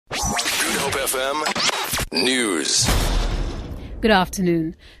Hope FM News. Good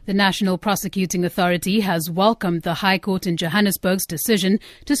afternoon. The National Prosecuting Authority has welcomed the High Court in Johannesburg's decision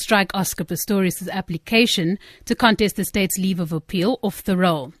to strike Oscar Pistorius' application to contest the state's leave of appeal off the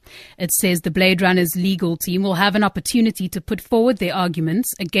roll. It says the Blade Runners legal team will have an opportunity to put forward their arguments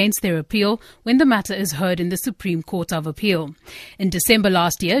against their appeal when the matter is heard in the Supreme Court of Appeal. In December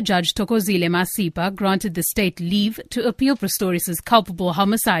last year, Judge Thokozile Masipa granted the state leave to appeal Pistorius' culpable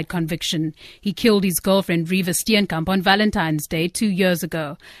homicide conviction. He killed his girlfriend Riva Steenkamp on Valentine's Day 2 years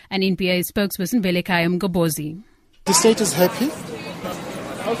ago. An NPA spokesperson, Velekayam Gabozi. The state is happy.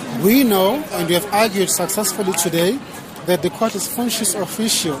 We know, and we have argued successfully today, that the court is functus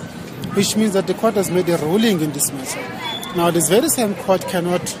officio, which means that the court has made a ruling in this matter. Now, this very same court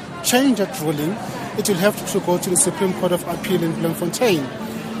cannot change that ruling. It will have to go to the Supreme Court of Appeal in Bloemfontein.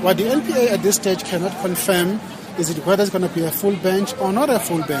 What the NPA at this stage cannot confirm is it whether it's going to be a full bench or not a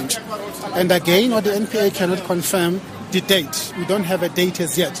full bench. And again, what the NPA cannot confirm, the date. We don't have a date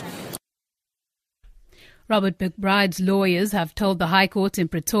as yet. Robert McBride's lawyers have told the High Court in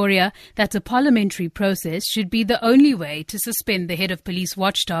Pretoria that a parliamentary process should be the only way to suspend the head of police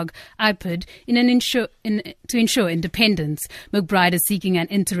watchdog, IPID, to ensure independence. McBride is seeking an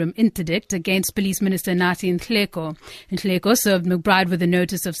interim interdict against Police Minister Nathi Nhleko. Nhleko served McBride with a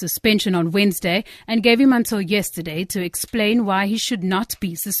notice of suspension on Wednesday and gave him until yesterday to explain why he should not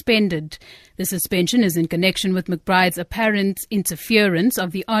be suspended. The suspension is in connection with McBride's apparent interference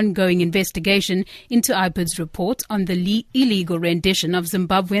of the ongoing investigation into IPID's report on the illegal rendition of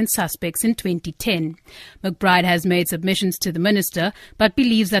Zimbabwean suspects in 2010. McBride has made submissions to the minister but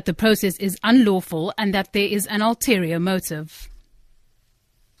believes that the process is unlawful and that there is an ulterior motive.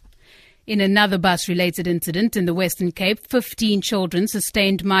 In another bus-related incident in the Western Cape, 15 children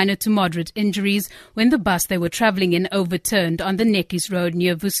sustained minor to moderate injuries when the bus they were travelling in overturned on the Neckys Road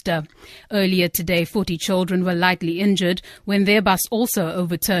near Worcester. Earlier today, 40 children were lightly injured when their bus also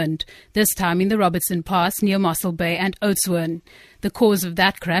overturned, this time in the Robertson Pass near Mossel Bay and Oudtshoorn. The cause of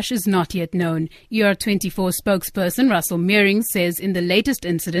that crash is not yet known. ER24 spokesperson Russell Meering says in the latest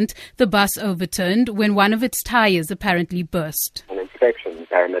incident, the bus overturned when one of its tyres apparently burst. On inspection,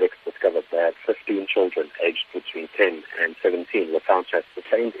 paramedics discovered that 15 children aged between 10 and 17 were found to have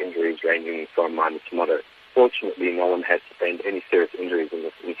sustained injuries ranging from minor to moderate. Fortunately, no one has sustained any serious injuries in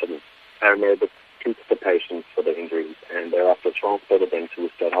this incident. Paramedics treated the patients for their injuries and thereafter transported them to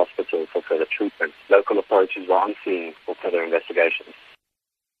Worcester Hospital for further treatment. Local authorities are on scene for further investigations.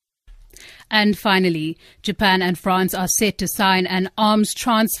 And finally, Japan and France are set to sign an arms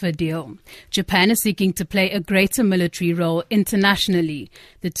transfer deal. Japan is seeking to play a greater military role internationally.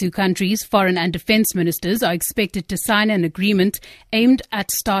 The two countries' foreign and defense ministers are expected to sign an agreement aimed at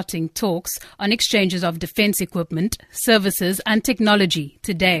starting talks on exchanges of defense equipment, services and technology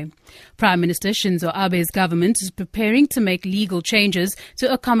today. Prime Minister Shinzo Abe's government is preparing to make legal changes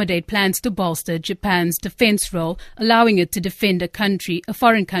to accommodate plans to bolster Japan's defense role, allowing it to defend a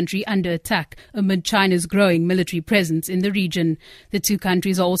foreign country under attack amid China's growing military presence in the region. The two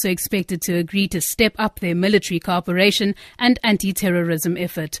countries are also expected to agree to step up their military cooperation and anti-terrorism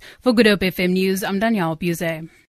effort. For Good Hope FM News, I'm Danielle Buse.